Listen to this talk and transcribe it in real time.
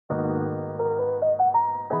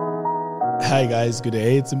Hi guys, good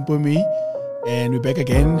day. It's Mpume, and we're back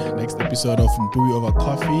again. Next episode of Mpume Over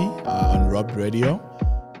Coffee on Robbed Radio.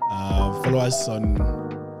 Follow us on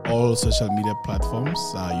all social media platforms: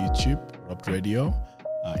 YouTube, Robbed Radio,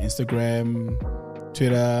 Instagram,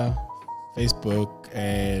 Twitter, Facebook,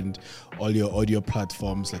 and all your audio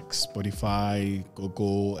platforms like Spotify,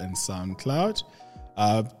 Google, and SoundCloud.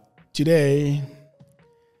 Today,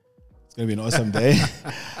 it's going to be an awesome day.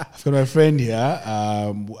 I've got my friend here,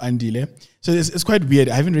 Andile. So it's quite weird.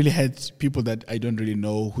 I haven't really had people that I don't really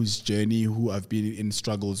know whose journey, who I've been in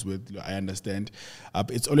struggles with. I understand.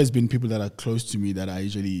 It's always been people that are close to me that I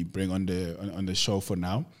usually bring on the show for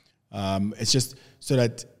now. It's just so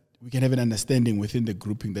that we can have an understanding within the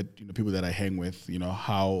grouping that, people that I hang with,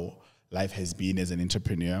 how life has been as an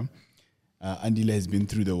entrepreneur. Andile has been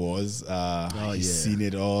through the wars. He's seen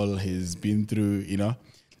it all. He's been through,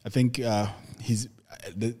 I think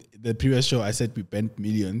the previous show I said we bent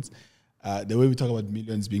millions. The way we talk about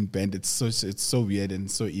millions being bent, it's so weird and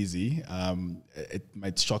so easy. It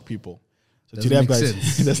might shock people. So today I've got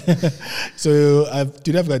Andile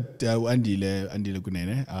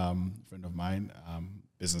Kunene, friend of mine,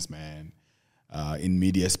 businessman, in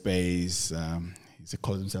media space. He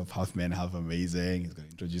calls himself half man, half amazing. He's going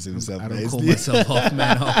to introduce himself. I don't call myself half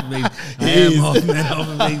man, half amazing. I am half man, half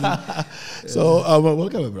amazing. So,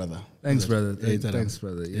 welcome, my brother. Thanks, brother. Thanks,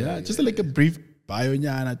 brother. Yeah, just like a brief bio,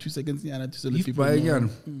 2 seconds, just so that people know.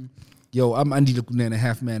 Yo, I'm Andile Kunene,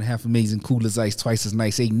 half man, half amazing, cool as ice, twice as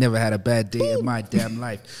nice. Ain't never had a bad day in my damn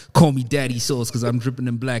life. Call me Daddy Sauce because I'm dripping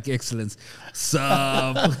in black excellence.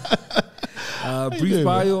 Sup? Brief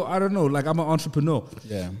bio, I don't know. Like, I'm an entrepreneur.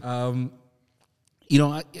 Yeah. And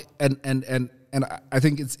I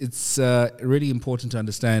think it's really important to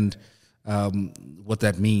understand what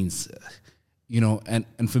that means,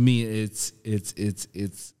 and for me it's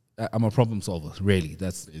I'm a problem solver, really.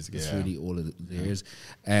 That's really all there is.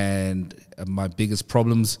 And my biggest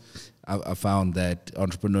problems, I found that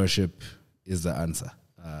entrepreneurship is the answer.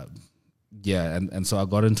 And so I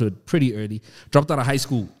got into it pretty early, dropped out of high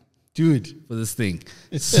school, dude, for this thing.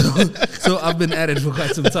 So I've been at it for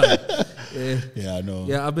quite some time. Yeah, I know.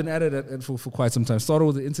 Yeah, I've been at it for quite some time. Started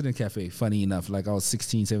with the internet cafe, funny enough. Like I was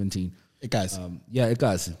 16, 17. It guys. It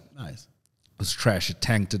guys. Nice. It was trash. It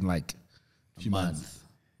tanked in like a month.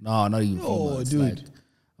 No, not even 4 months. Dude. Like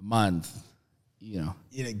a month,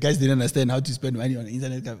 guys didn't understand how to spend money on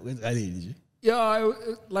internet cafe. Yeah,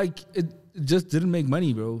 it just didn't make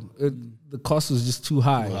money, bro. The cost was just too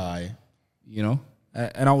high.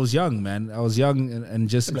 And I was young, man. I was young and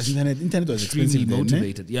just internet was extremely expensive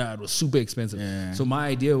motivated. Yeah, it was super expensive. Yeah. So my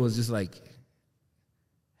idea was just like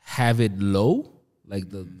have it low, like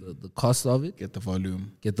the cost of it. Get the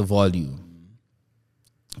volume.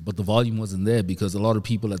 But the volume wasn't there because a lot of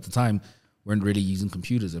people at the time weren't really using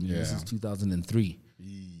computers. I mean, this is 2003.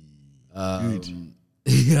 Dude.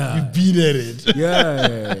 Yeah. You've been at it.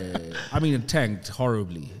 Yeah. I mean, it tanked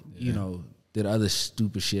horribly. Did other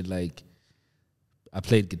stupid shit like I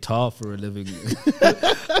played guitar for a living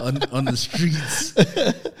on the streets.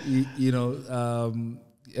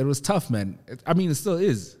 It was tough, man. It still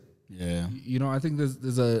is. Yeah. I think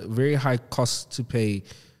there's a very high cost to pay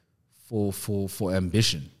for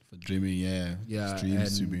ambition, for dreaming. Yeah.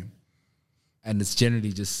 Dreams to be. And it's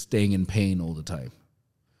generally just staying in pain all the time.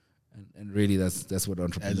 And really, that's what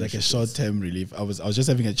entrepreneurship is. Like a short-term relief. I was just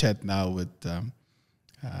having a chat now with the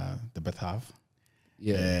Beth half.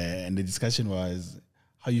 Yeah. And the discussion was,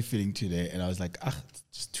 how are you feeling today? And I was like, it's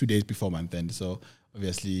just 2 days before month end. So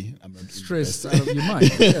obviously I'm not stressed out of your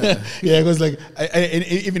mind. Yeah. Yeah, because like, and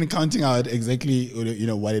even counting out exactly,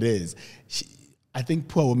 what it is. I think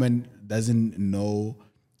poor woman doesn't know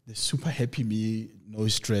the super happy me, no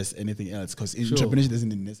stress, anything else. Because entrepreneurship doesn't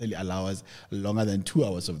necessarily allow us longer than 2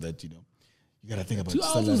 hours of that, You got to think about 2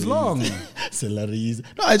 hours is long. Salaries.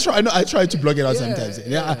 No, I try to block it out sometimes.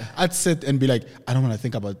 I'd sit and be like, I don't want to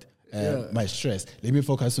think about my stress. Let me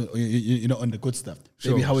focus on, on the good stuff.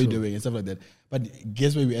 Maybe how we're doing and stuff like that. But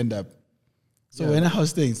guess where we end up? So when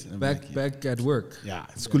how's things? Back at work. Yeah,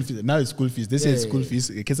 school fees. Now it's school fees. They say school fees.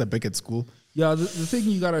 The kids are back at school. Yeah, the thing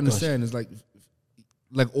you got to understand is like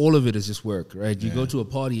all of it is just work, right? You go to a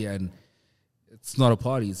party and it's not a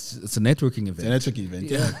party. It's a networking event. It's a networking event.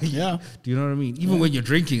 Yeah. Do you know what I mean? Even when you're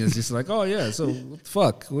drinking, it's just like, oh yeah. So what the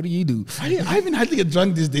fuck? What do you do? I haven't had to get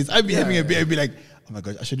drunk these days. I'd be having a beer. I'd be like, oh my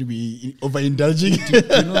gosh, I shouldn't be overindulging. Do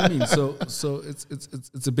you know what I mean? So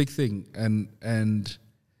it's a big thing, and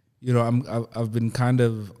I've been kind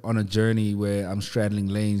of on a journey where I'm straddling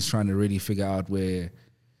lanes, trying to really figure out where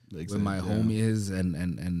my home is,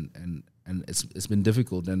 and it's been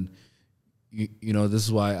difficult. And this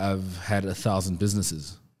is why I've had 1,000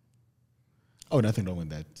 businesses. Oh, nothing wrong with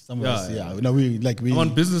that. Some of us, no, we I'm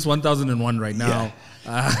on business 1001 right now.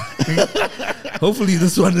 Hopefully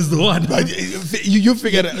this one is the one. But you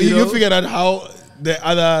figured out how the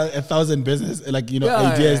other 1,000 business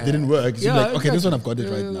ideas didn't work. So you're like, okay, this one I've got it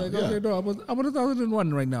right now. Like, okay, no, I'm on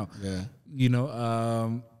 1001 right now. Yeah.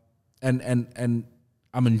 And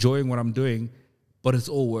I'm enjoying what I'm doing, but it's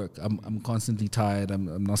all work. I'm constantly tired.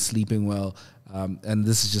 I'm not sleeping well, and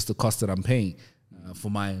this is just the cost that I'm paying for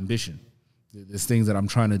my ambition. There's things that I'm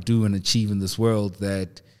trying to do and achieve in this world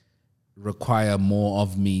that require more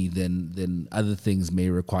of me than other things may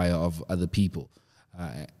require of other people.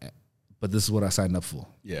 But this is what I signed up for.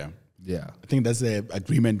 Yeah. Yeah. I think that's the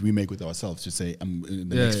agreement we make with ourselves to say, in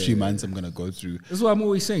the next 3 months, I'm going to go through. That's what I'm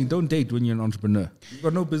always saying. Don't date when you're an entrepreneur. You've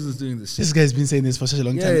got no business doing this shit. This guy's been saying this for such a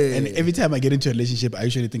long time. And every time I get into a relationship, I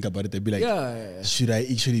usually think about it. I'd be like, should I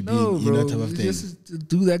actually be, type of thing? Just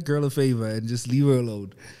do that girl a favor and just leave her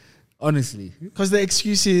alone. Honestly. Because the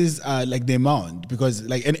excuses are like the amount. Because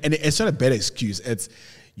and it's not a bad excuse. It's,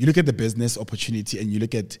 you look at the business opportunity and you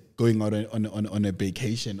look at going out on a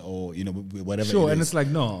vacation or whatever. Sure, and it's like,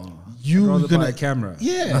 no, I'd rather buy a camera.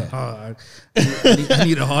 Yeah, I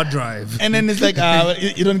need a hard drive. And then it's like,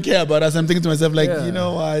 you don't care about us. I'm thinking to myself, like, you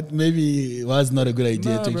know what? Maybe it was not a good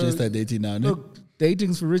idea to just start dating now. Look,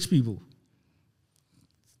 dating's for rich people.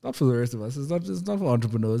 Not for the rest of us. It's not for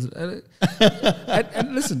entrepreneurs. And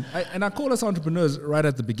listen, I call us entrepreneurs right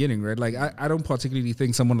at the beginning, right? Like, I don't particularly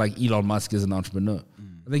think someone like Elon Musk is an entrepreneur.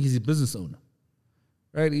 I think he's a business owner,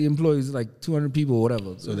 right? He employs like 200 people or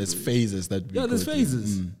whatever. So there's phases that we there's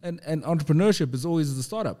phases. And entrepreneurship is always the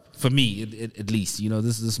startup. For me, at least.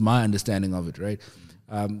 This is my understanding of it, right?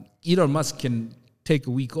 Elon Musk can take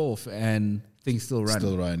a week off and things still run.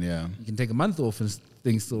 Still run, yeah. He can take a month off and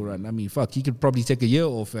things still run. I mean, fuck, he could probably take a year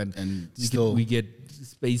off and we get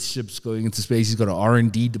spaceships going into space. He's got an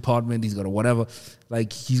R&D department. He's got a whatever.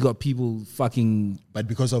 Like, he's got people fucking... But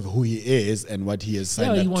because of who he is and what he has signed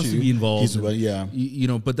up to... he wants to be involved.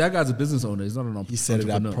 But that guy's a business owner. He's not an entrepreneur. He set it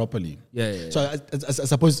up properly. Yeah. So I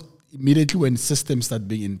suppose immediately when systems start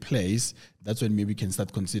being in place, that's when maybe you can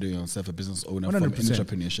start considering yourself a business owner 100%. From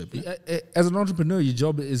entrepreneurship. As an entrepreneur, your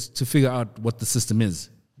job is to figure out what the system is.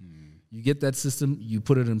 You get that system, you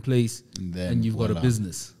put it in place, and you've got a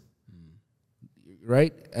business.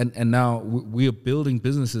 Right? And now we are building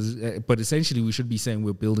businesses, but essentially we should be saying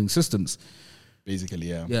we're building systems. Basically,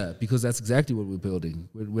 yeah. Yeah, because that's exactly what we're building.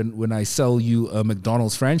 When I sell you a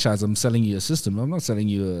McDonald's franchise, I'm selling you a system. I'm not selling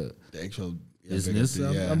you the actual business.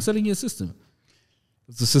 I'm selling you a system.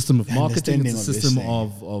 It's a system of marketing. It's a system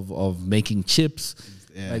of making chips.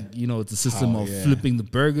 Yeah. Like, it's a system of flipping the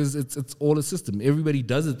burgers. It's all a system. Everybody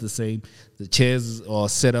does it the same. The chairs are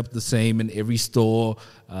set up the same in every store.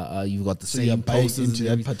 You've got the same posters.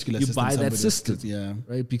 You buy that system,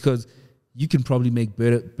 right? Because you can probably make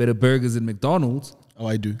better burgers in McDonald's. Oh,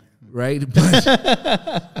 I do. Right?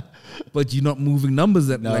 But you're not moving numbers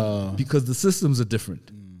because the systems are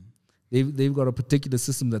different. They've got a particular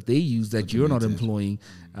system that they use that you're not employing,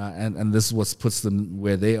 and this is what puts them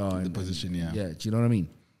where they are in the position. Yeah, do you know what I mean?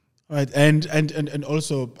 All right, and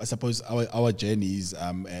also I suppose our journeys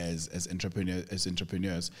as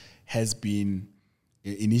entrepreneurs has been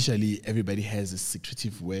initially everybody has a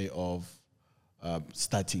secretive way of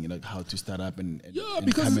starting, how to start up and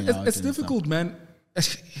because it's difficult, man.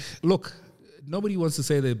 Look, nobody wants to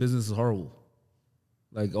say their business is horrible,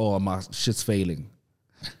 like, oh, my shit's failing.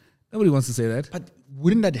 Nobody wants to say that. But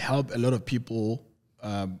wouldn't that help a lot of people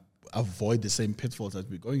avoid the same pitfalls that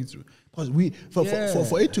we're going through? Because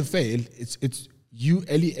for it to fail, it's you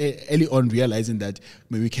early on realizing that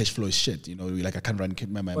maybe cash flow is shit. Like, I can't run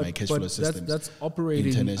my cash flow system. That's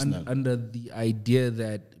operating under the idea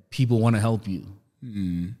that people want to help you.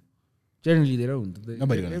 Generally, they don't.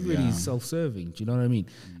 Everybody's self-serving. Do you know what I mean?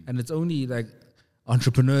 And it's only like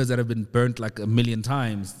entrepreneurs that have been burnt like a million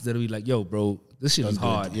times that'll be like, yo, bro, this shit is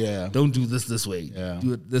hard. Don't do this way.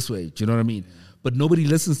 Do it this way. Do you know what I mean? But nobody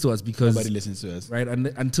listens to us because... Nobody listens to us. Right? And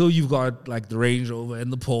until you've got like the Range Rover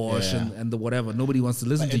and the Porsche and the whatever, nobody wants to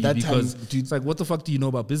listen to you because it's like, what the fuck do you know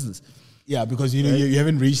about business? Yeah, because you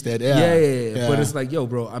haven't reached that. Yeah. But it's like, yo,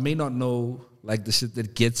 bro, I may not know like the shit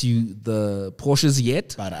that gets you the Porsches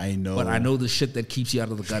yet. But I know the shit that keeps you out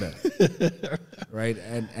of the gutter. Right?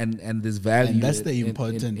 And there's value. And that's the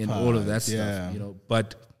important in part. all of that stuff.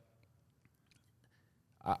 But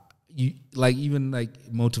even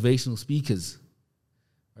motivational speakers,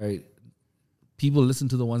 right? People listen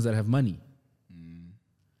to the ones that have money.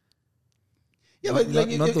 Yeah, but not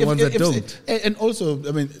the ones that don't. And also,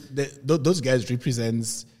 I mean, those guys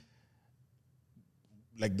represents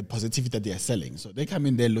like the positivity that they are selling. So they come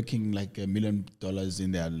in there looking like $1 million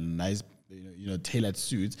in their nice, tailored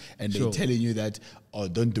suits, and Sure. they're telling you that, oh,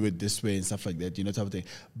 don't do it this way and stuff like that, type of thing.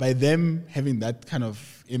 By them having that kind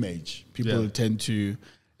of image, people tend to,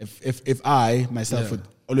 if I myself would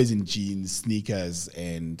always in jeans, sneakers,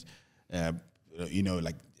 and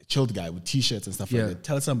like a chilled guy with t-shirts and stuff like that,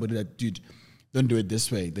 tell somebody that, dude, don't do it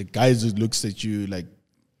this way. The guy just looks at you like,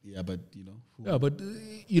 yeah, but Yeah, but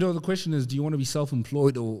the question is, do you want to be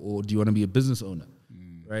self-employed or do you want to be a business owner,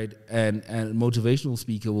 right? And motivational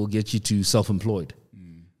speaker will get you to self-employed.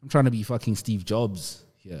 I'm trying to be fucking Steve Jobs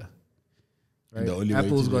here. Right? The only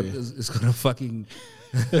Apple's way is got a fucking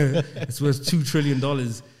it's worth $2 trillion.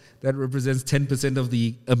 That represents 10% of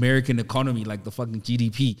the American economy, like the fucking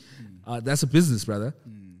GDP. That's a business, brother.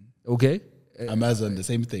 Okay, Amazon, the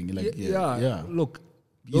same thing. Like Look,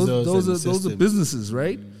 Bezos those are businesses,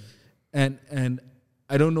 right? And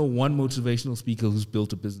I don't know one motivational speaker who's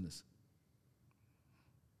built a business.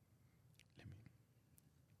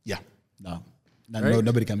 Yeah, no,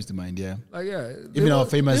 nobody comes to mind. Yeah, Like even our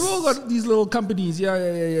famous. They've all got these little companies.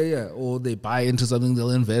 Yeah. Or they buy into something,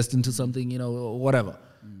 they'll invest into something, or whatever,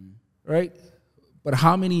 right? But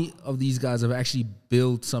how many of these guys have actually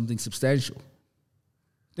built something substantial?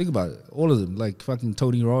 Think about it. All of them, like fucking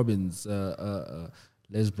Tony Robbins,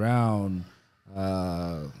 Les Brown,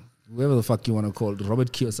 whoever the fuck you want to call it,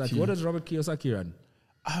 Robert Kiyosaki. What does Robert Kiyosaki run?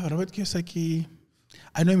 Robert Kiyosaki,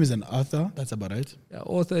 I know him as an author. That's about it. Yeah,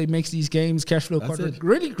 author. He makes these games, cash flow quadrant.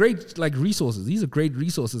 Really great, like resources. These are great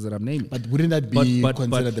resources that I'm naming. But wouldn't that be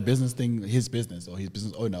considered the business thing, his business or his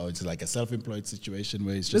business owner? It's like a self-employed situation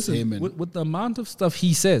where it's just him. And with the amount of stuff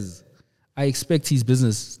he says, I expect his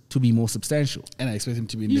business to be more substantial. And I expect him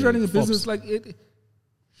to be. He's running a business like it.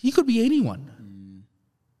 He could be anyone.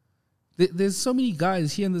 There's so many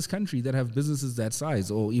guys here in this country that have businesses that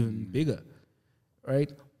size or even bigger, right?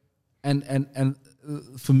 And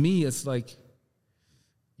for me, it's like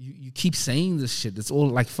you keep saying this shit. It's all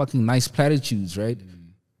like fucking nice platitudes, right?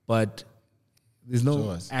 But there's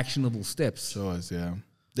no actionable steps. Yeah.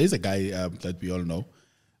 There's a guy that we all know,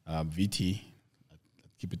 VT.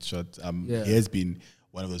 Keep it short. He has been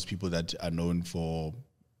one of those people that are known for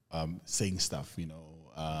saying stuff.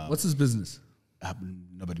 What's his business?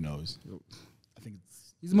 Nobody knows. I think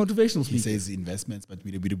he's a motivational speaker. He says investments, but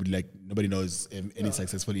we like nobody knows any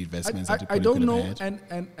successful investments. I don't know,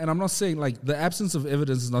 and I'm not saying like the absence of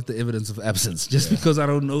evidence is not the evidence of absence. Just because I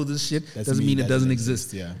don't know this shit doesn't mean it doesn't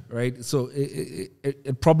exist. Yeah, right. So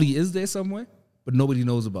it probably is there somewhere, but nobody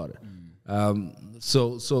knows about it.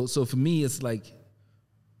 So for me, it's like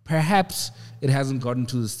perhaps it hasn't gotten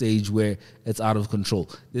to the stage where it's out of control.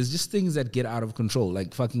 There's just things that get out of control.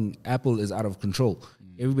 Like fucking Apple is out of control.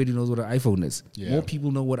 Everybody knows what an iPhone is. Yeah. More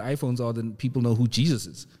people know what iPhones are than people know who Jesus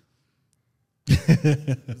is.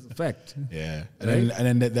 It's a fact. Yeah. And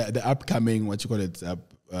then the upcoming, what's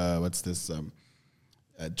this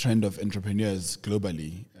trend of entrepreneurs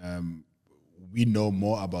globally, we know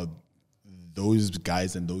more about those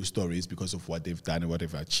guys and those stories because of what they've done and what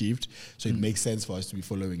they've achieved. So it makes sense for us to be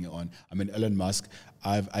following it on. I mean, Elon Musk,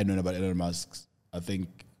 I've known about Elon Musk, I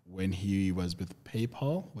think, when he was with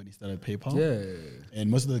PayPal, when he started PayPal. Yeah.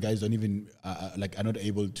 And most of the guys don't even, are not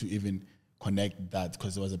able to even connect that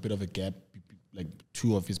because there was a bit of a gap, like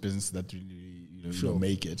two of his businesses that really,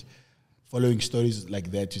 make it. Following stories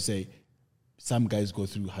like that to say, some guys go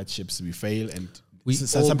through hardships, we fail, and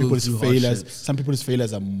some people's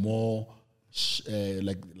failures are more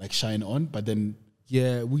like shine on, but then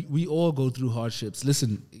we all go through hardships.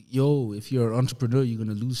 Listen, if you're an entrepreneur, you're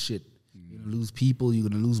gonna lose shit. You're gonna lose people. You're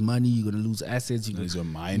gonna lose money. You're gonna lose assets. You're gonna lose your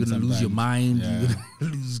mind. You're gonna lose your mind. Yeah. You're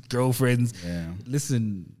gonna lose girlfriends. Yeah.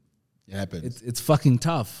 Listen, it happens. It's fucking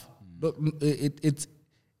tough. Look, it's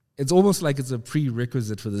almost like it's a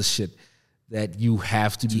prerequisite for this shit that you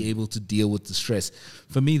have to be able to deal with the stress.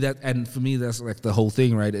 For me, that's like the whole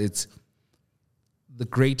thing, right? It's the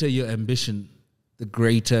greater your ambition, the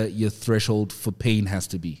greater your threshold for pain has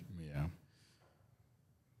to be. Yeah.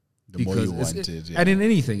 The more you want it. Yeah. And in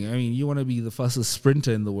anything, I mean, you want to be the fastest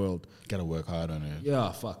sprinter in the world. You gotta work hard on it.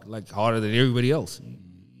 Yeah, like harder than everybody else.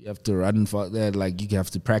 You have to run for that. Like you have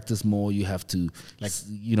to practice more. You have to,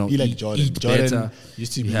 be like Jordan. Eat Jordan better.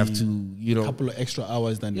 Used to have to, a couple of extra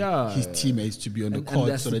hours than his teammates to be on the court. And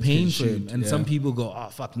that's so the that pain for him. And some people go, "Oh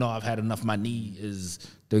fuck, no, I've had enough. My knee is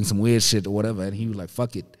doing some weird shit or whatever." And he was like,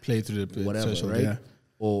 "Fuck it, play through the whatever, social, right?" Yeah.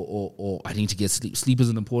 Or I need to get sleep. Sleep is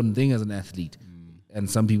an important thing as an athlete. And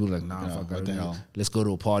some people are like, "Nah, fuck, what the hell? Let's go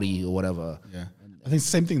to a party or whatever." Yeah, I think the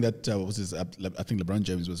same thing that I think LeBron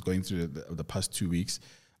James was going through the past 2 weeks.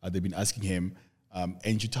 They've been asking him,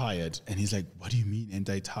 "Ain't you tired?" And he's like, "What do you mean, ain't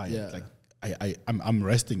I tired?" Yeah. Like, I'm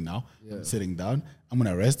resting now. I'm sitting down. I'm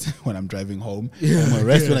gonna rest when I'm driving home. I'm gonna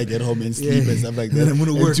rest when I get home and sleep and stuff like that. And then I'm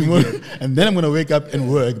gonna work again. And then I'm gonna wake up and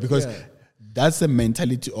work, because that's the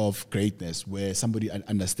mentality of greatness, where somebody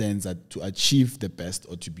understands that to achieve the best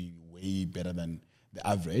or to be way better than the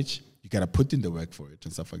average, you gotta put in the work for it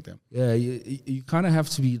and stuff like that. Yeah, you kind of have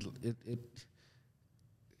to be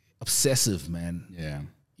obsessive, man. Yeah,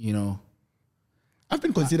 you know. I've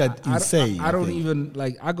been considered insane. I don't even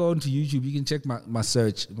like. I go onto YouTube. You can check my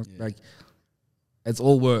search. Like, it's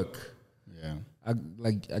all work. Yeah.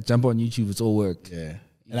 I jump on YouTube. It's all work. Yeah.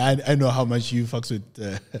 And I know how much you fucks with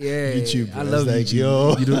YouTube. I love like,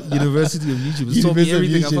 YouTube. University of YouTube. It's taught me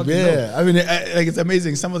everything I fucking know. I mean, like, it's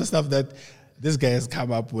amazing. Some of the stuff that this guy has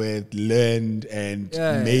come up with, learned, and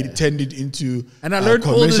turned it into. And I learned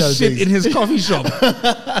all this shit in his coffee shop.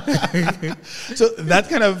 So that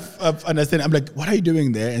kind of understanding, I'm like, what are you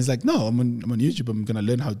doing there? And it's like, no, I'm on YouTube. I'm gonna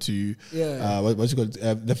learn how to. What's it called?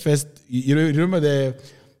 The first, you remember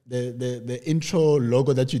the intro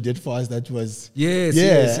logo that you did for us? That was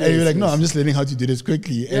yes. And you're like, no, I'm just learning how to do this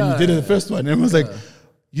quickly. And you did it the first one, and I was like.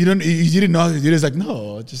 You didn't know how to do this. Like,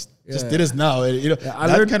 no, just do this now. And,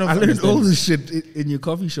 I learned all this shit in your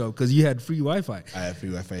coffee shop because you had free Wi-Fi. I had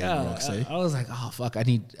free Wi-Fi. I was like, oh fuck, I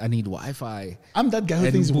need Wi-Fi. I'm that guy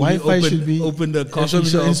who thinks Wi-Fi should be open the coffee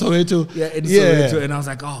shop in Soweto. In Soweto, and I was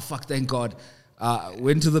like, oh fuck, thank God.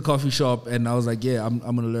 Went to the coffee shop and I was like, I'm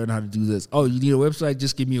gonna learn how to do this. Oh, you need a website?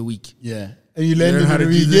 Just give me a week. Yeah. And you learn how to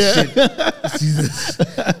do this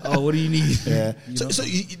shit. Oh, what do you need? Yeah. So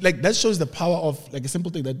like that shows the power of like a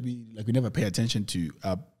simple thing that we never pay attention to,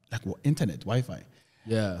 internet, Wi-Fi.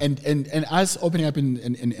 Yeah. And us opening up in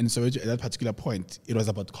Soweto at that particular point, it was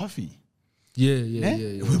about coffee. Yeah.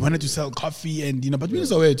 We wanted to sell coffee and but we in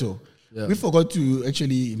Soweto. Yeah. We forgot to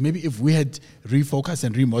actually, maybe if we had refocused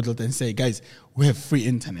and remodeled and say, guys, we have free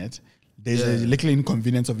internet. There's a little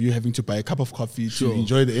inconvenience of you having to buy a cup of coffee to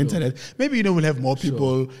enjoy the internet. Maybe, we'll have more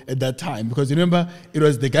people at that time. Because remember, it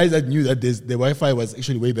was the guys that knew that the Wi-Fi was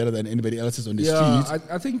actually way better than anybody else's on the street.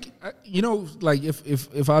 I think, like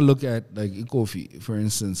if I look at like coffee, for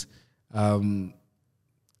instance, there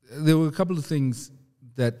were a couple of things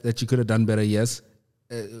that you could have done better, yes.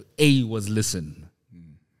 A was listen.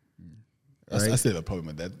 Right? I still have a problem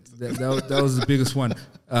with that. That was the biggest one.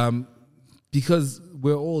 Because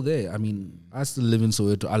we're all there. I mean, I still live in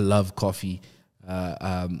Soweto. I love coffee,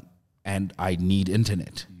 and I need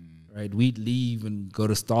internet. Right? We'd leave and go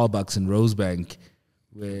to Starbucks in Rosebank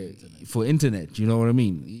for internet. You know what I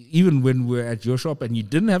mean? Even when we're at your shop and you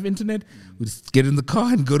didn't have internet, we'd just get in the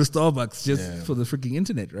car and go to Starbucks just for the freaking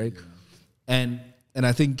internet, right? Yeah. And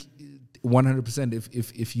I think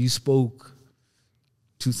 100%, if you spoke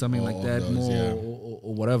to something like that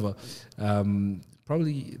or whatever,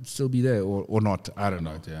 probably it'd still be there or not. I don't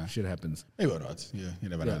know. Yeah. Shit happens. Maybe or not. Yeah, you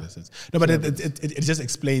never know. No, but it just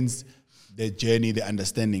explains the journey, the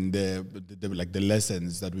understanding, the like the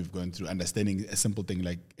lessons that we've gone through, understanding a simple thing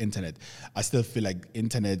like internet. I still feel like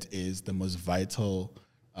internet is the most vital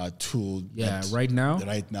tool. Right now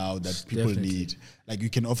that people need. Like you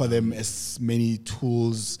can offer them as many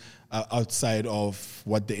tools outside of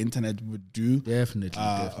what the internet would do. Definitely.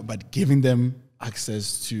 But giving them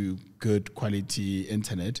access to good quality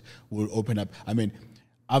internet will open up. I mean,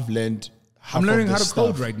 I've learned. I'm learning how to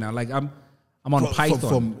code right now. Like I'm on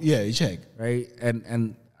Python. You check. Right,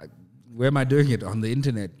 and where am I doing it? On the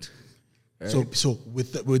internet. Right? So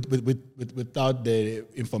without the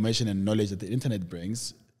information and knowledge that the internet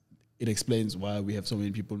brings, it explains why we have so many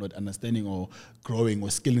people not understanding or growing or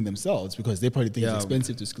skilling themselves, because they probably think it's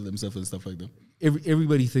expensive to skill themselves and stuff like that.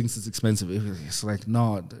 Everybody thinks it's expensive. It's like,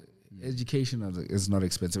 no, education is not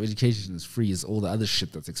expensive. Education is free. It's all the other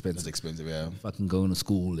shit that's expensive. That's expensive, yeah. Fucking going to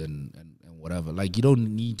school and whatever. Like, you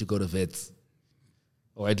don't need to go to vets.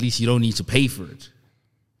 Or at least you don't need to pay for it.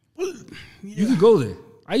 Well, you can go there.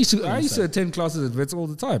 I used to attend classes at vets all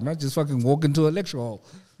the time. I just fucking walk into a lecture hall.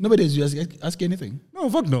 Nobody's ask you anything. No,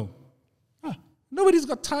 fuck no. Nobody's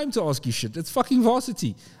got time to ask you shit. It's fucking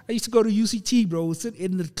varsity. I used to go to UCT, bro. Sit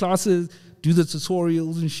in the classes, do the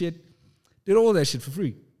tutorials and shit. Did all that shit for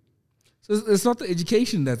free. So it's not the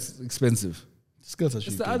education that's expensive. Skills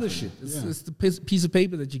it's the other shit. It's the piece of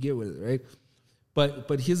paper that you get with it, right?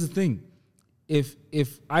 But here's the thing.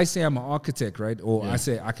 If I say I'm an architect, right, or I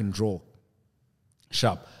say I can draw,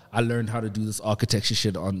 sharp. I learned how to do this architecture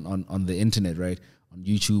shit on the internet, right, on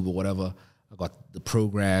YouTube or whatever. I got the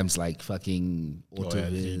programs like fucking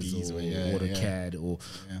AutoViz or AutoCAD or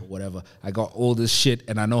whatever. I got all this shit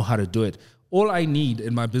and I know how to do it. All I need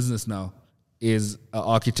in my business now is an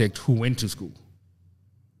architect who went to school.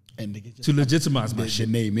 And they just to legitimize my the shit.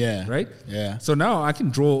 name, yeah. Right? Yeah. So now I can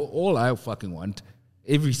draw all I fucking want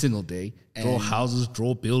every single day. Draw houses,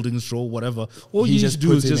 draw buildings, draw whatever. All He you need just to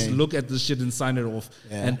do is puts in just a- look at this shit and sign it off.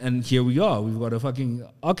 Yeah. And here we are. We've got a fucking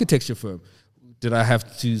architecture firm. Did I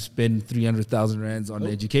have to spend 300,000 rands on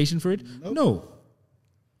education for it? No.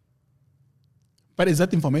 But is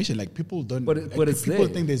that information? Like people don't. But it's people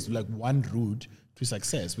there. think there's like one route to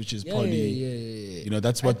success, which is probably yeah. you know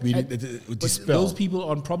that's what we need to But dispel. those people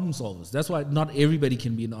aren't problem solvers. That's why not everybody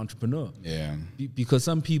can be an entrepreneur. Yeah, Because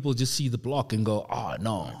some people just see the block and go, oh,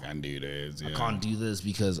 no. I can't do this. I can't do this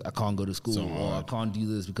because I can't go to school, So or I hard. can't do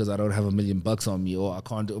this because I don't have $1 million on me, or I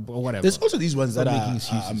can't do, or whatever. There's also these ones that Stop are making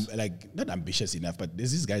excuses. like not ambitious enough, but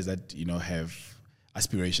there's these guys that you know have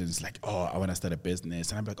aspirations like, oh, I want to start a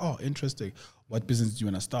business, and I'm like, oh, interesting. What business do you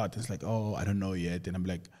want to start? And it's like, oh, I don't know yet, and I'm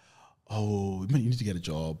like, oh, man, you need to get a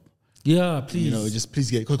job. Yeah, please. You know, just please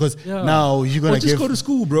get because Yeah. now you're gonna Or just go to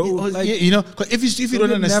school, bro. Like, yeah, you know, 'cause if you go don't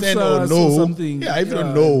get understand NAFSA or or know something. yeah, if you Yeah.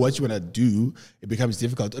 don't know what you wanna do, it becomes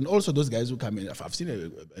difficult. And also those guys who come in, I've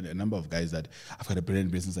seen a number of guys that I've got a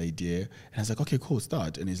brilliant business idea, and I was like, okay, cool,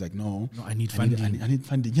 start. And he's like, no, I need funding. I need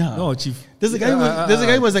funding. Yeah, No, chief. There's a guy.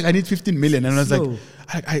 Who was like, I need 15 million, and I was Slow.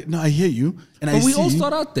 like, I hear you, and But I we see. all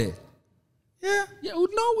start out there. Yeah. Yeah,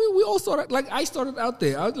 we all started, like I started out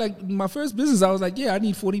there. I was like, my first business, I was like, yeah, I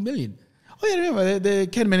need 40 million. Oh yeah, remember the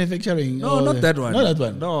can manufacturing? No, not that one. Not that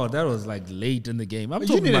one. No, that was like late in the game. I'm You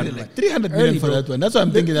talking about needed like like 300 million early, for bro. that one. That's why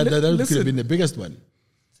I'm thinking that could listen. have been the biggest one.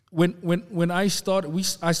 When I started,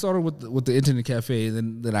 I started with the internet cafe.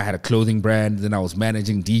 Then I had a clothing brand. Then I was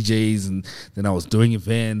managing DJs, and then I was doing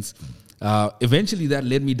events. Eventually, that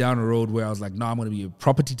led me down a road where I was like, no, I'm going to be a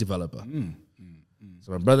property developer.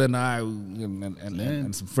 So my brother and I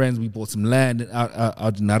and some friends, we bought some land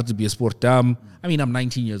out in Narti Sportam. I mean, I'm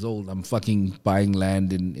 19 years old. I'm fucking buying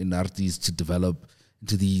land in Nartis to develop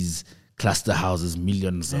into these cluster houses,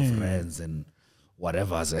 millions of rands and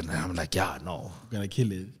whatever. And I'm like, yeah, no, We're gonna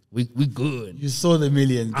kill it. we good. You saw the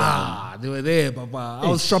millions. They were there, Papa. I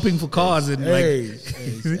was shopping for cars and Hey,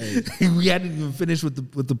 we hadn't even finished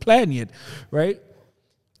with the plan yet, right?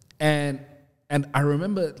 And I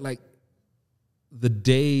remember like the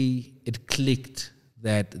day it clicked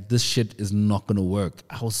that this shit is not gonna work.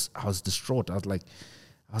 I was distraught. I was like,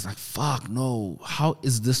 fuck no. How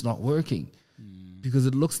is this not working? Because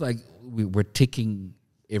it looks like we're ticking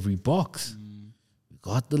every box. We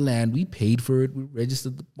got the land, we paid for it, we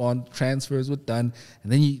registered the bond, transfers were done,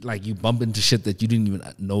 and then you bump into shit that you didn't even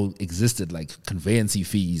know existed, like conveyancing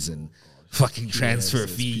fees and fucking transfer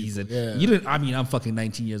fees. And you didn't. I mean, I'm fucking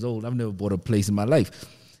 19 years old. I've never bought a place in my life.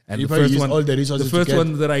 And You the probably first used one, all the resources to first get-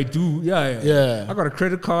 one that I do, Yeah. I got a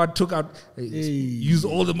credit card, took out, used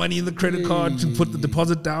all the money in the credit card to put the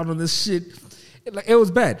deposit down on this shit. It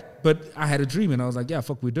was bad, but I had a dream, and I was like, yeah,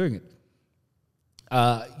 fuck, we're doing it.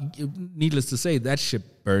 Needless to say, that ship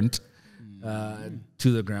burnt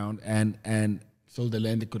to the ground, and sold the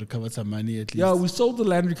land. They could have covered some money at least. yeah, we sold the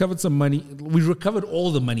land, recovered some money. We recovered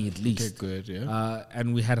all the money at Okay, least. good. Yeah.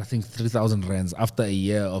 And we had, I think, 3,000 rands after a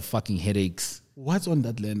year of fucking headaches. What's on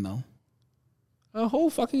that land now? A whole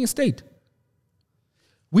fucking estate.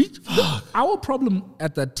 Our problem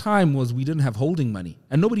at that time was we didn't have holding money,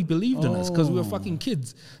 and nobody believed in us because we were fucking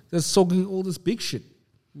kids. They're soaking all this big shit,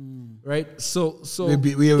 right? So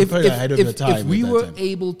We were probably ahead of your time If we at that were time.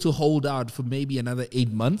 able to hold out for maybe another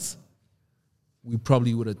 8 months, we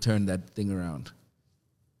probably would have turned that thing around.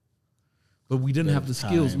 But we didn't have the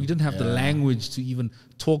skills. We didn't have the language to even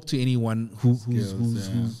talk to anyone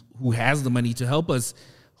who has the money to help us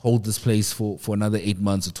hold this place for another 8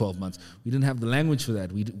 months or 12 months. We didn't have the language for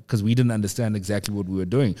that because we didn't understand exactly what we were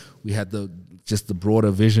doing. We had just the broader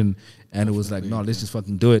vision, and it was like, no, let's just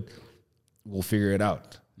fucking do it. We'll figure it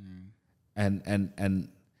out. And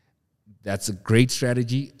that's a great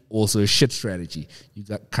strategy, also a shit strategy. You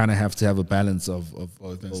kind of have to have a balance of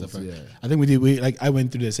Both and both, stuff. yeah. I think I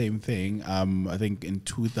went through the same thing. I think in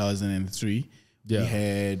 2003 we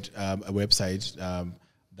had a website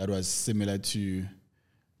that was similar to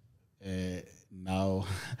now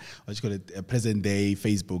what you call it, a present day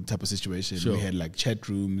Facebook type of situation. Sure. We had like chat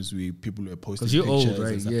rooms where people were posting 'Cause you're old, pictures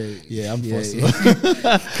right? and stuff. Yeah. I'm Yeah, forced.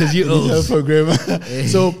 Because you're Digital old. programmer.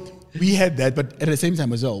 So we had that, but at the same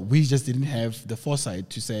time as well, we just didn't have the foresight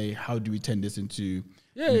to say how do we turn this into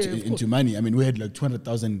of money. I mean, we had like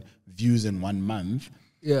 200,000 views in 1 month.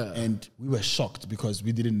 Yeah. And we were shocked because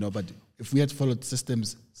we didn't know. But if we had followed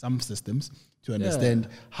some systems to understand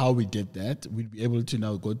how we did that, we'd be able to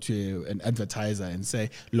now go to an advertiser and say,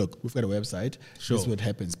 look, we've got a website. Sure. This is what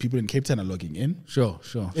happens. People in Cape Town are logging in. Sure.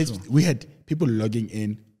 We had people logging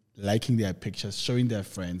in liking their pictures, showing their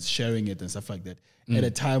friends, sharing it and stuff like that. At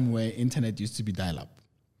a time where internet used to be dial-up.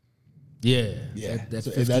 Yeah. That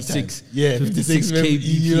so 56, 56 kbps.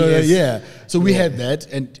 kbps. So we had that,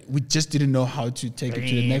 and we just didn't know how to take it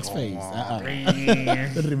to the next phase.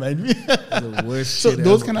 That remind me. The worst So shit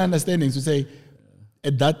those ever. kind of understandings, we say,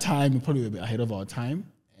 at that time, we probably were a bit ahead of our time,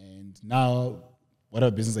 and now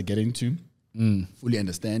whatever business I get into, fully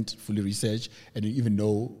understand, fully research, and you even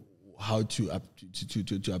know how to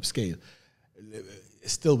upscale.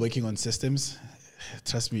 Still working on systems.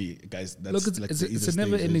 Trust me, guys. That's Look, like it's a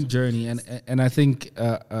never-ending journey, and I think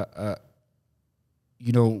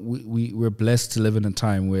we're blessed to live in a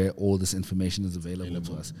time where all this information is available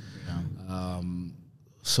to us,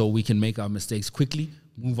 so we can make our mistakes quickly,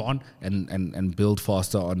 move on, and build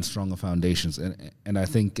faster on stronger foundations. And I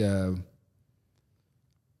think, man,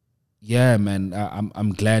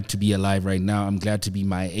 I'm glad to be alive right now. I'm glad to be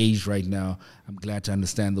my age right now. I'm glad to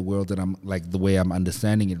understand the world that I'm like the way I'm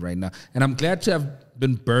understanding it right now. And I'm glad to have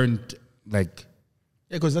been burned like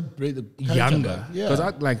because that the younger. Because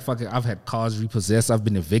I've had cars repossessed. I've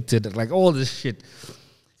been evicted. Like all this shit.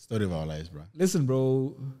 Story of our lives, bro. Listen,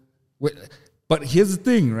 bro. But here's the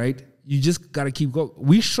thing, right? You just gotta keep going.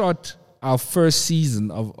 We shot our first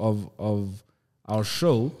season of our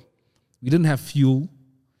show. We didn't have fuel.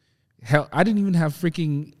 Hell, I didn't even have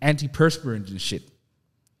freaking antiperspirant and shit.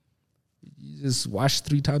 You just wash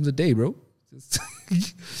 3 times a day, bro.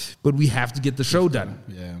 But we have to get the show done.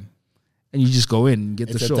 Yeah. And you just go in and get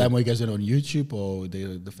the show. It's the time where you guys went on YouTube or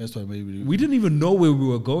the first one maybe. We didn't even know where we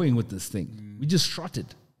were going with this thing. We just shot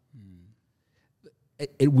it.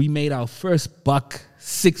 We made our first buck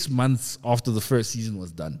 6 months after the first season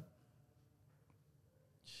was done.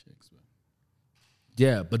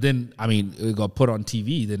 Yeah, but then, I mean, it got put on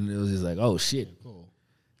TV. Then it was just like, oh, shit. Cool.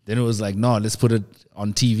 Then it was like, no, let's put it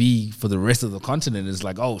on TV for the rest of the continent. It's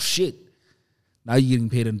like, oh, shit. Now you're getting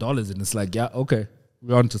paid in dollars. And it's like, yeah, okay,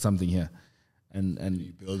 we're on to something here. And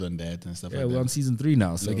you build on that and stuff like that. Yeah, we're on season 3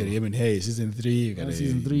 now. So look at him and hey, season 3. On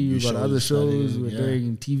season 3, we've got other shows. We're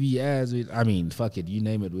doing TV ads. I mean, fuck it. You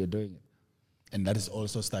name it, we're doing it. And that is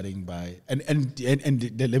also starting by... And let me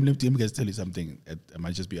guys tell you something. It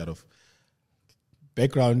might just be out of...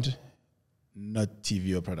 background, not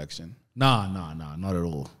TV or production. Nah, not at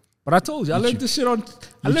all. But I told you, I learned this shit on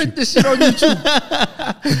YouTube.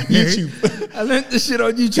 I learned this shit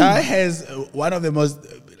on YouTube. Guy has one of the most.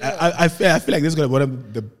 I feel like this is one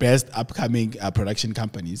of the best upcoming production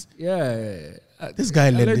companies. Yeah. This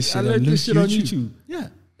guy learned this shit. I learned this shit on YouTube. Yeah.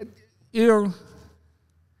 You know.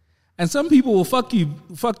 And some people will fuck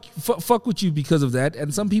with you because of that,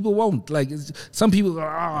 and some people won't. Like some people go,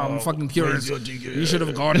 I'm fucking purist. You should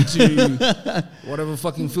have gone to whatever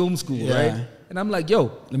fucking film school, right? And I'm like,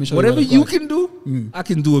 yo, let me show whatever you can do, I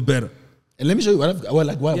can do it better. And let me show you what I've done.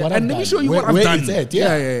 And let me show you what I've done. It's at.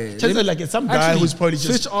 Yeah. Just like some guy who's probably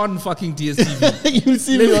just switch on fucking DSTV. You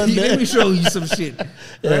see me on there. Let me show you some shit.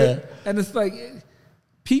 Right? And it's like,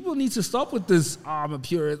 people need to stop with this. I'm a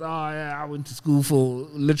purist. I went to school for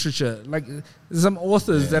literature. Like there's some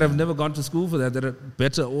authors that have never gone to school for that are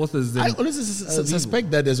better authors than. I honestly suspect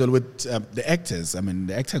that as well with the actors. I mean,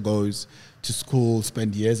 the actor goes to school,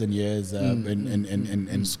 spend years and years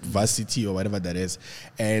in varsity or whatever that is,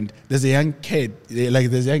 and there's a young kid.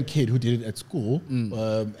 There's a young kid who did it at school,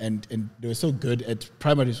 and they were so good at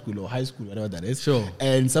primary school or high school, whatever that is. Sure.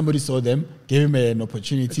 And somebody saw them, gave him an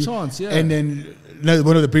opportunity, a chance, yeah. and then.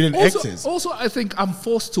 One of the brilliant actors. Also, I think I'm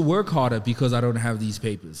forced to work harder because I don't have these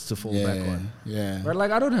papers to fall back on. Yeah. Right?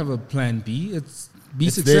 Like, I don't have a plan B. It's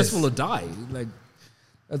successful or die. Like,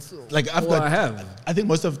 that's all I have. I think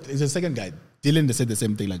most of the second guy, Dylan, said the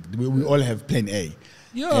same thing. Like, we all have plan A.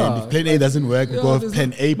 Yeah. And if plan A doesn't work, we go with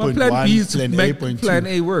plan A.1, my plan B is to plan make A.2. plan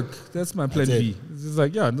A work. That's my plan B. It's just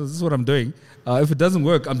like, this is what I'm doing. If it doesn't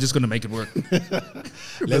work, I'm just going to make it work.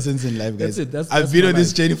 Lessons in life, guys. That's it. I've been on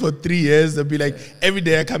this journey for 3 years. I'll be like, every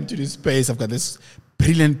day I come to this space, I've got this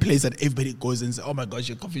brilliant place that everybody goes and says, oh my gosh,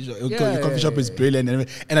 your coffee shop is brilliant.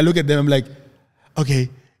 And I look at them, I'm like, okay,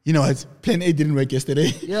 you know what? Plan A didn't work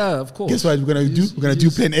yesterday. Yeah, of course. Guess what we're gonna do? We're gonna do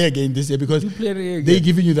plan A again this year because they're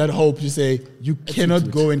giving you that hope to say you cannot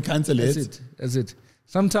go and cancel it. That's it.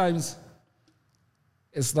 Sometimes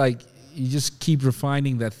it's like you just keep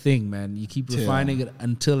refining that thing, man. You keep refining it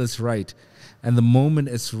until it's right. And the moment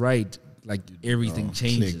it's right, like everything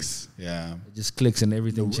changes. Clicks. Yeah. It just clicks and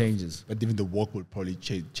everything changes. But even the work will probably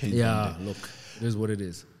change. Yeah, look, it is what it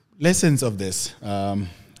is. Lessons of this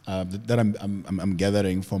that I'm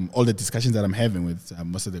gathering from all the discussions that I'm having with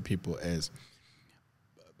most of the people is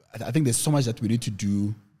I think there's so much that we need to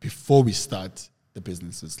do before we start the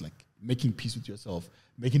businesses, like making peace with yourself,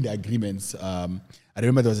 making the agreements. I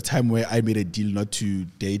remember there was a time where I made a deal not to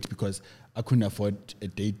date because I couldn't afford a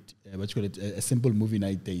date, a simple movie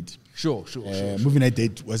night date. Sure. Movie night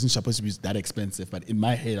date wasn't supposed to be that expensive, but in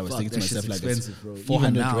my head, I was thinking to myself, like, it's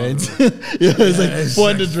 400 rands. It's like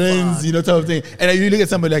 400 rands, type of thing. And you look at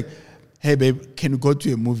somebody like, hey, babe, can we go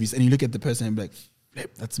to a movies? And you look at the person and be like,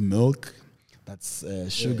 that's milk, that's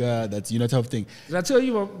sugar, that's, type of thing. Did I tell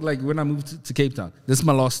you about, like, when I moved to Cape Town? This is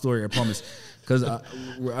my last story, I promise, because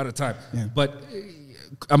we're out of time. Yeah. But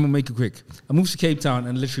I'm going to make it quick. I moved to Cape Town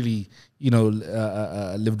and literally,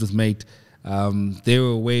 lived with mate. They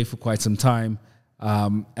were away for quite some time.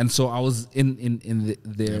 And so I was in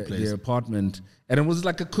their apartment. And it was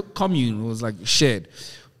like a commune. It was like shared.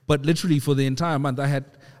 But literally for the entire month, I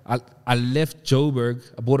left Joburg.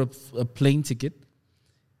 I bought a plane ticket.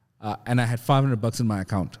 And I had $500 in my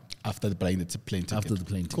account. After the plane ticket. After the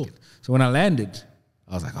plane ticket. So when I landed,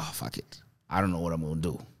 I was like, oh, fuck it. I don't know what I'm going to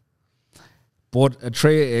do. Bought a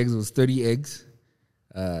tray of eggs. It was 30 eggs.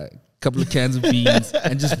 Couple of cans of beans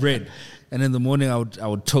and just bread. And in the morning, I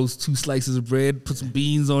would toast 2 slices of bread, put some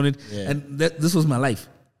beans on it. Yeah. And this was my life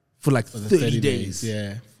for 30 days.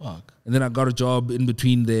 Yeah, fuck. And then I got a job in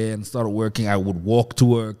between there and started working. I would walk to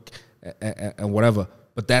work and whatever.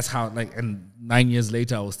 But that's how, and 9 years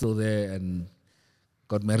later, I was still there and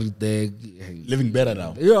got married there. Living better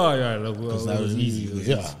now. Yeah. It was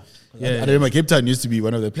easy. I remember Cape Town used to be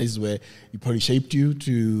one of the places where it probably shaped you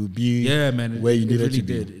to be where you needed to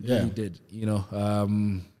be. It really did.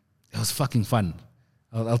 It was fucking fun.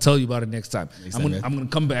 I'll tell you about it next time. I'm gonna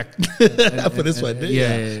come back for this one.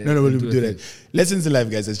 No, we'll do that. Lessons in life,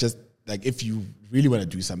 guys. It's just like if you really want to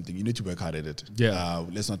do something, you need to work hard at it. Yeah.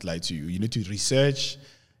 Let's not lie to you. You need to research.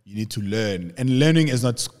 You need to learn. And learning is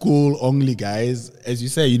not school only, guys. As you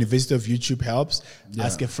say, University of YouTube helps. Yeah.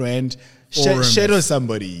 Ask a friend. Shadow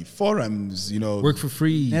somebody. Forums, Work for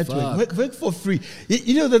free. Work for free.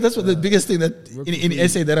 That's what the biggest thing that in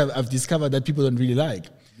SA that I've discovered that people don't really like.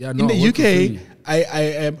 Yeah, in the UK,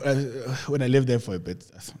 I when I lived there for a bit,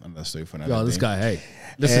 that's another story for another day. This guy, hey.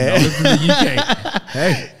 Listen, I lived in the UK.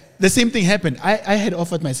 Hey. The same thing happened. I had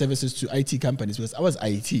offered my services to IT companies because I was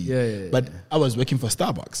IT, but I was working for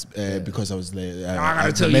Starbucks because I was the I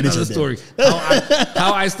gotta tell you another story.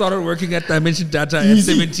 How I started working at Dimension Data at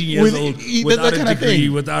 17 years old without a degree,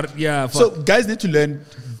 So guys need to learn.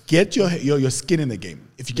 Get your skin in the game.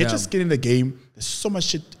 If you get your skin in the game, there's so much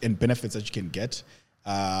shit and benefits that you can get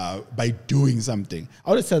by doing something. I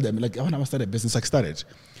always tell them, like, when I want to start a business, I started.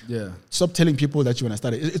 Yeah. Stop telling people that you want to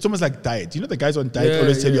start it. It's almost like diet. The guys on diet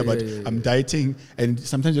always tell you about I'm dieting, and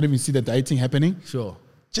sometimes you don't even see the dieting happening. Sure.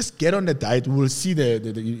 Just get on the diet. We'll see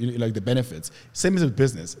the benefits. Same as with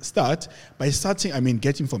business. Start by starting.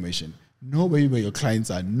 Get information. Know where your clients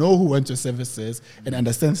are. Know who wants your services and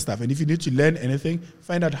understand stuff. And if you need to learn anything,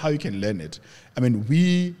 find out how you can learn it.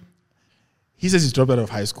 He says he's dropped out of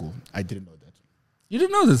high school. I didn't know that. You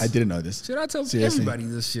didn't know this? I didn't know this. Should I tell everybody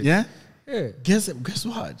this shit? Yeah? Yeah. Guess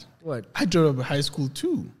what? What? I dropped out of high school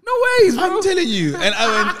too. No ways, bro. I'm telling you. And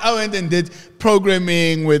I went and did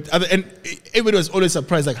programming with other, and everybody was always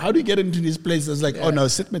surprised. Like, how do you get into these places? Like, oh no,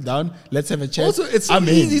 sit me down. Let's have a chat. Also, it's so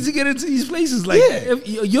easy to get into these places. Like, if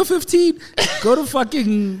you're 15, go to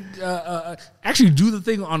fucking actually do the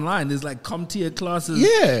thing online. There's like CompTIA classes.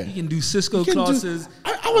 Yeah, you can do Cisco classes.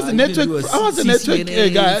 I was a network. I was a network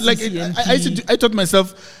guy. Like, I taught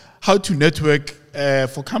myself how to network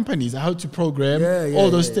for companies, how to program,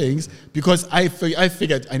 all those things, because I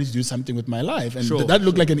figured I need to do something with my life, and that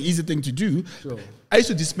looked like an easy thing to do. Sure. I used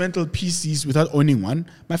to dismantle PCs without owning one.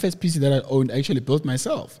 My first PC that I owned, I actually built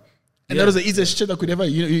myself, and that was the easiest shit I could ever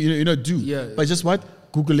do. Yeah. But just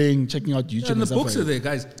Googling, checking out YouTube, and the books are there,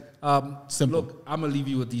 guys. Simple. Look, I'm gonna leave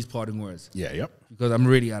you with these parting words. Yeah, yep. Because I'm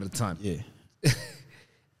really out of time. Yeah.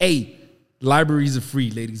 Libraries are free,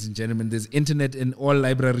 ladies and gentlemen. There's internet in all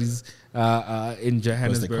libraries in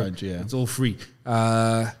Johannesburg. Country, It's all free.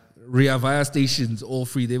 Ria Vaya stations, all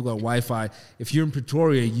free. They've got Wi-Fi. If you're in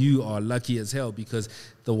Pretoria, you are lucky as hell because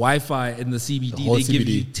the Wi-Fi in the CBD, they give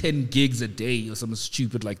you 10 gigs a day or something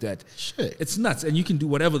stupid like that. Shit. It's nuts. And you can do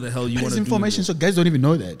whatever the hell you want to do. It's information, so guys don't even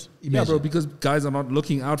know that. Imagine. Yeah, bro, because guys are not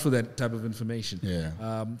looking out for that type of information.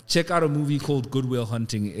 Yeah. Check out a movie called Good Will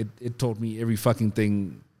Hunting. It taught me every fucking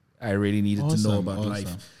thing I really needed to know about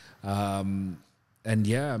life. And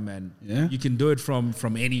man, you can do it from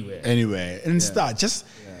anywhere. And start. Just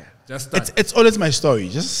start. It's always my story.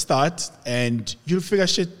 Just start and you'll figure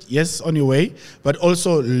shit, on your way, but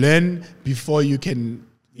also learn before you can,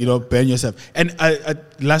 burn yourself. And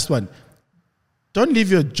last one, don't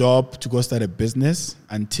leave your job to go start a business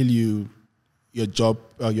until you your job,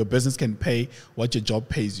 your business can pay what your job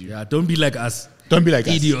pays you. Yeah, don't be like us. Don't be like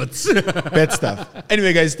idiots. Bad stuff.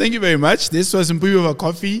 Anyway, guys, thank you very much. This was Mpume Over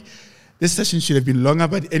Coffee. This session should have been longer,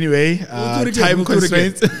 but anyway, time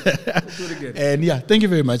constraints. And yeah, thank you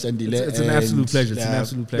very much, Andile. It's an absolute pleasure. It's an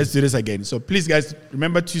absolute pleasure. Let's do this again. So please, guys,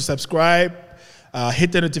 remember to subscribe,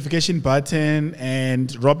 hit the notification button,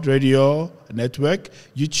 and Robbed Radio Network,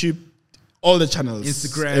 YouTube, all the channels,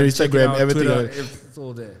 Instagram, everything. Twitter, it's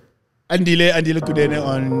all there. Andile Kunene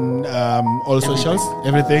on all socials,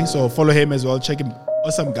 everything. So follow him as well. Check him.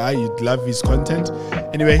 Awesome guy. You'd love his content.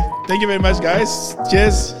 Anyway, thank you very much, guys.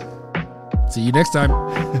 Cheers. See you next time.